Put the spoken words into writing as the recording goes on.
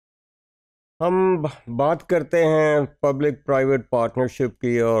बात करते हैं पब्लिक प्राइवेट पार्टनरशिप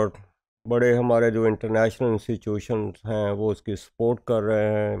की, और बड़े हमारे जो इंटरनेशनल इंस्टीट्यूशंस हैं वो इसकी सपोर्ट कर रहे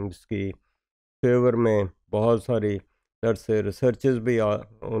हैं। इसकी फेवर में बहुत सारी तरह से रिसर्चेस भी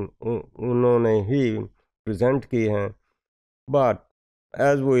उन्होंने ही प्रेजेंट की हैं। But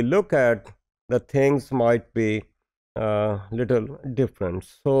as we look at the things might be little different,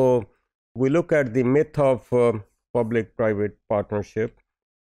 so we look at the myth of public private partnership.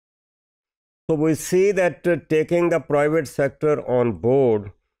 So we see that taking the private sector on board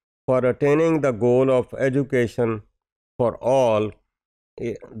for attaining the goal of education for all,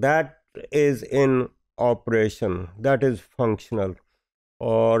 that is in operation, that is functional.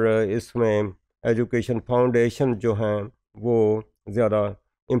 और इसमें education foundation जो हैं वो ज़्यादा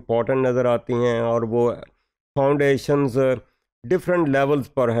important नज़र आती हैं, और वो फाउंडेशंस डिफरेंट लेवल्स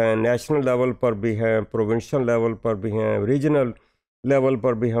पर हैं। नेशनल लेवल पर भी हैं, प्रोविंशियल लेवल पर भी हैं, रीजनल लेवल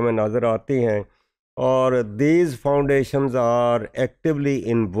पर भी हमें नज़र आती हैं। और these foundations are actively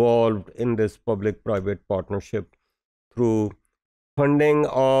involved in this public private partnership through funding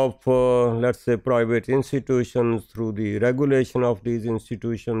of let's say private institutions, through the regulation of these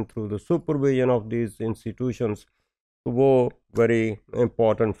institutions, through the supervision of these institutions, तो वो very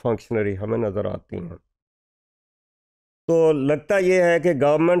important functionary हमें नज़र आती हैं। तो लगता ये है कि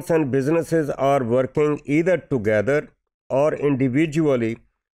governments and businesses are working either together or individually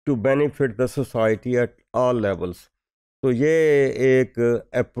to benefit the society at all levels। तो ये एक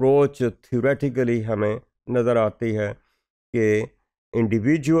अप्रोच theoretically हमें नज़र आती है कि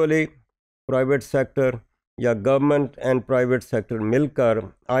इंडिविजुअली प्राइवेट सेक्टर या गवर्नमेंट एंड प्राइवेट सेक्टर मिलकर,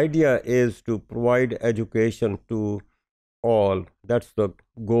 idea is to provide education to all. That's the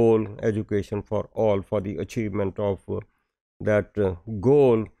goal, education for all, for the achievement of that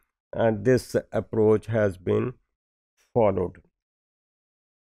goal, and this approach has been followed.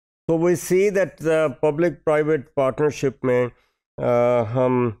 So we see that the public private partnership में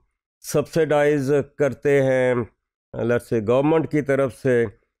हम subsidise करते हैं, let's say government की तरफ से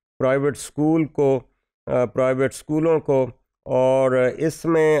private स्कूलों को। और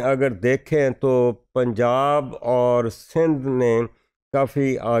इसमें अगर देखें तो पंजाब और सिंध ने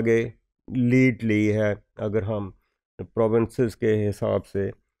काफ़ी आगे लीड ली है। अगर हम प्रोविंसेस के हिसाब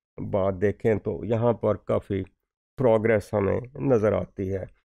से बात देखें तो यहाँ पर काफ़ी प्रोग्रेस हमें नज़र आती है,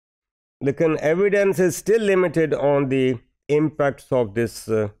 लेकिन evidence is still limited on the impacts of this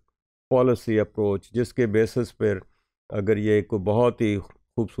policy approach, जिसके बेसिस पर अगर ये कोई बहुत ही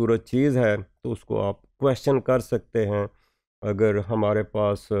खूबसूरत चीज़ है तो उसको आप क्वेश्चन कर सकते हैं। अगर हमारे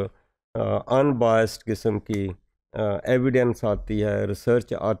पास अनबायस्ड किस्म की एविडेंस आती है,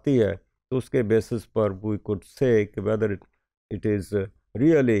 रिसर्च आती है, तो उसके बेसिस पर we could say whether it is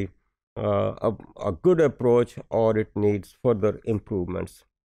really a good approach or it needs further improvements.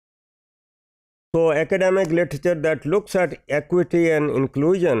 So academic literature that looks at equity and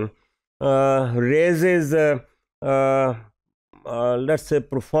inclusion raises let's say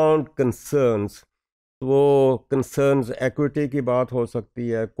profound concerns. वो concerns equity की बात हो सकती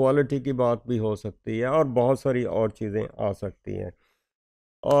है, quality की बात भी हो सकती है, और बहुत सारी और चीज़ें आ सकती हैं।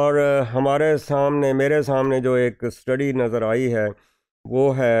 और मेरे सामने जो एक स्टडी नज़र आई है वो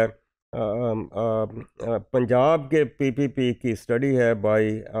है पंजाब के पीपीपी की स्टडी है बाय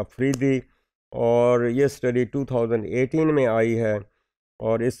अफरीदी, और ये स्टडी 2018 में आई है।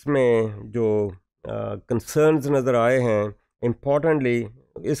 और इसमें जो कंसर्न्स नज़र आए हैं, इम्पॉर्टेंटली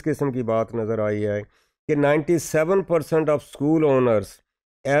इस किस्म की बात नज़र आई है कि 97% of school owners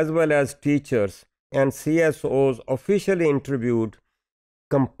as well as teachers and CSOs officially interviewed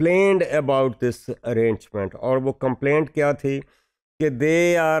complained about this arrangement. और वो कंप्लेंट क्या थी कि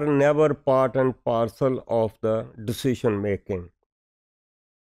they are never part and parcel of the decision making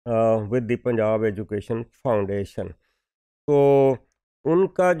with the Punjab education foundation. तो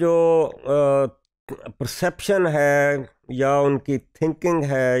उनका जो परसेप्शन है या उनकी थिंकिंग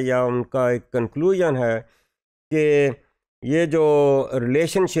है या उनका एक कंक्लूजन है कि ये जो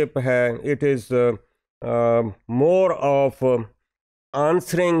रिलेशनशिप है it is more of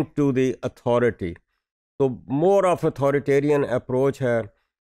answering to the authority. तो मोर ऑफ अथॉरिटेरियन अप्रोच है।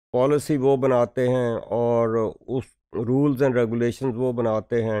 पॉलिसी वो बनाते हैं और उस रूल्स एंड रेगुलेशंस वो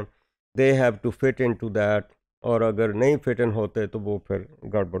बनाते हैं, they have to fit in to that, और अगर नहीं फिट इन होते तो वो फिर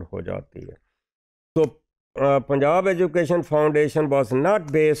गड़बड़ हो जाती है। तो Punjab education foundation was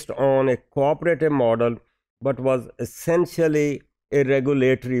not based on A cooperative model but was essentially A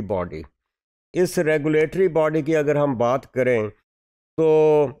regulatory body. इस रेगुलेटरी बॉडी की अगर हम बात करें तो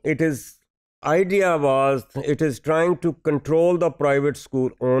it is idea was it is trying to control the private school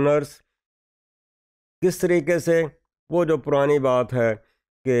owners। किस तरीके से? वो जो पुरानी बात है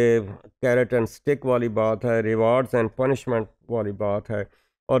कि कैरेट एंड स्टिक वाली बात है, रिवार्ड्स एंड पनिशमेंट वाली बात है,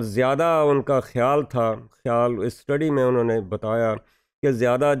 और ज़्यादा उनका ख्याल इस स्टडी में उन्होंने बताया कि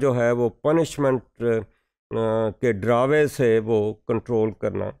ज़्यादा जो है वो पनिशमेंट के ड्रावे से वो कंट्रोल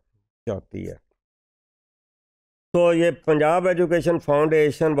करना चाहती है। तो ये Punjab education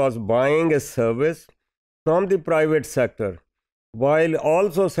foundation was buying a service from the private sector while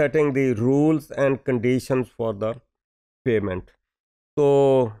also setting the rules and conditions for the payment. तो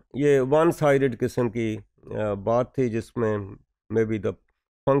ये वन साइडेड किस्म की बात थी, जिसमें may be the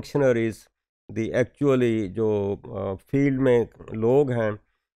functionaries the actually जो फील्ड में लोग हैं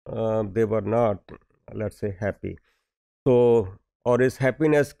दे were not, let's say, happy. तो और इस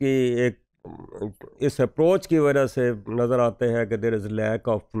हैप्पीनेस की इस अप्रोच की वजह से नज़र आते हैं कि there is lack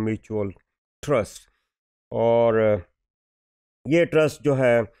of mutual trust, और ये ट्रस्ट जो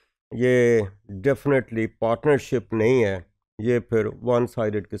है ये डेफिनेटली पार्टनरशिप नहीं है, ये फिर वन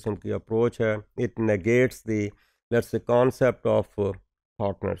साइडेड किस्म की अप्रोच है। It negates the, let's say, concept of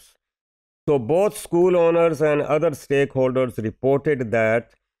partners. तो both school owners and other stake holders reported that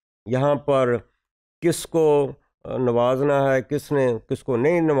यहाँ पर किसको नवाजना है, किसको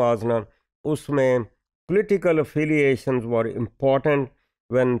नहीं नवाजना, उसमें political affiliations were important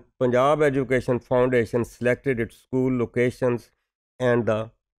when Punjab Education Foundation selected its school locations and the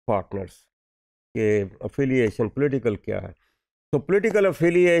partners. के affiliation political क्या है? So political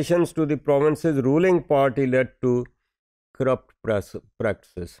affiliations to the province's ruling party led to corrupt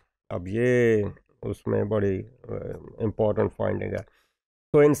practices. अब ये उसमें बड़ी important finding है.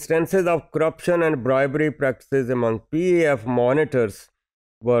 So instances of corruption and bribery practices among PAF monitors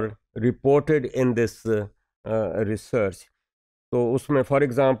were reported in this research. तो उसमें for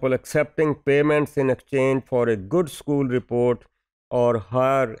example accepting payments in exchange for a good school report or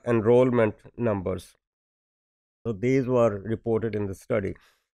higher enrollment numbers. So these were reported in the study.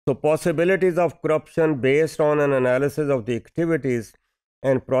 So possibilities of corruption based on an analysis of the activities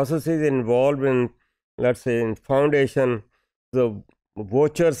and processes involved in, let's say, in foundation, the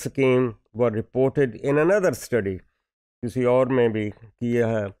voucher scheme were reported in another study, किसी और में भी किया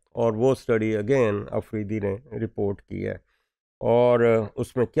है, और वो study again Afridi ने report की है। और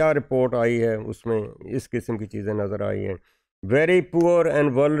उसमें क्या रिपोर्ट आई है, उसमें इस किस्म की चीज़ें नज़र आई हैं। Very poor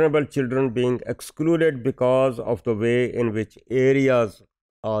and vulnerable children being excluded because of the way in which areas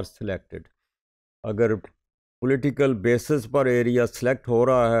are selected. अगर पॉलिटिकल बेसिस पर एरिया सेलेक्ट हो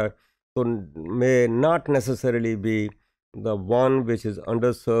रहा है तो may not necessarily B the one which is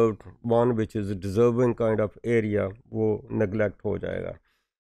underserved, one which is deserving kind of area, वो neglect हो जाएगा।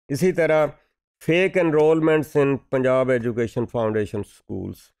 इसी तरह फेक एनरोलमेंट्स इन पंजाब एजुकेशन फाउंडेशन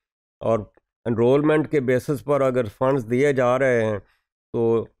स्कूल्स, और एनरोलमेंट के बेसिस पर अगर फंड्स दिए जा रहे हैं तो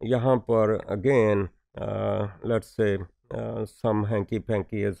यहाँ पर again let's say some hanky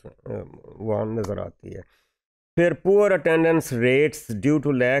फैंकी वहाँ नज़र आती है। फिर poor attendance rates due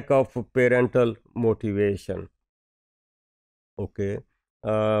to lack of parental motivation. Okay,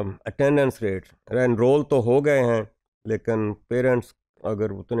 attendance rate, enrol तो हो गए हैं लेकिन पेरेंट्स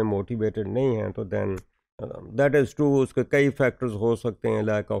अगर उतने मोटिवेटेड नहीं हैं तो देन दैट इज़ ट्रू, उसके कई फैक्टर्स हो सकते हैं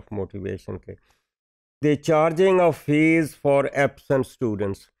लैक ऑफ मोटिवेशन के। The charging of fees for absent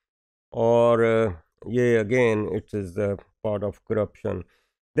students, और ये again it is part of corruption.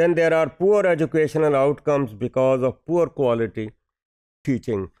 Then there are poor educational outcomes because of poor quality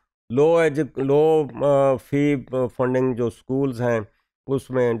teaching. Low fee funding जो schools हैं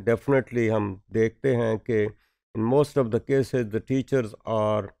उसमें definitely हम देखते हैं कि in most of the cases the teachers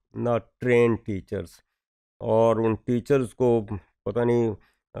are not train teachers, और उन teachers को पता नहीं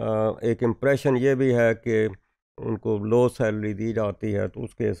एक इम्प्रेशन ये भी है कि उनको लो सैलरी दी जाती है, तो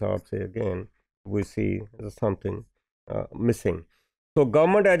उसके हिसाब से again we see something missing. So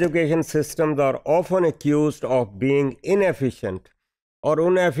government education systems are often accused of being inefficient, और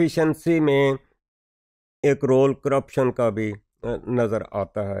उन एफिशिएंसी में एक रोल करप्शन का भी नज़र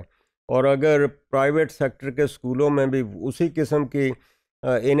आता है। और अगर प्राइवेट सेक्टर के स्कूलों में भी उसी किस्म की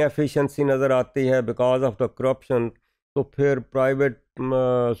इनएफिशिएंसी नज़र आती है बिकॉज ऑफ द करप्शन, तो फिर प्राइवेट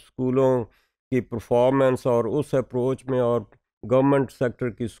स्कूलों की परफॉर्मेंस और उस अप्रोच में और गवर्नमेंट सेक्टर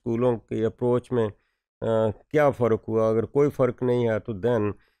की स्कूलों की अप्रोच में क्या फ़र्क हुआ? अगर कोई फ़र्क नहीं है तो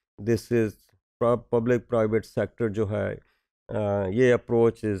then this is public private sector जो है ये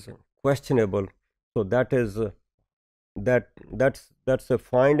approach is questionable. So that is that's a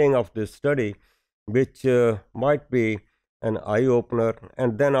finding of this study, which might be an eye opener,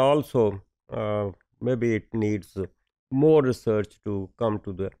 and then also maybe it needs more research to come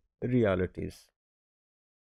to the realities.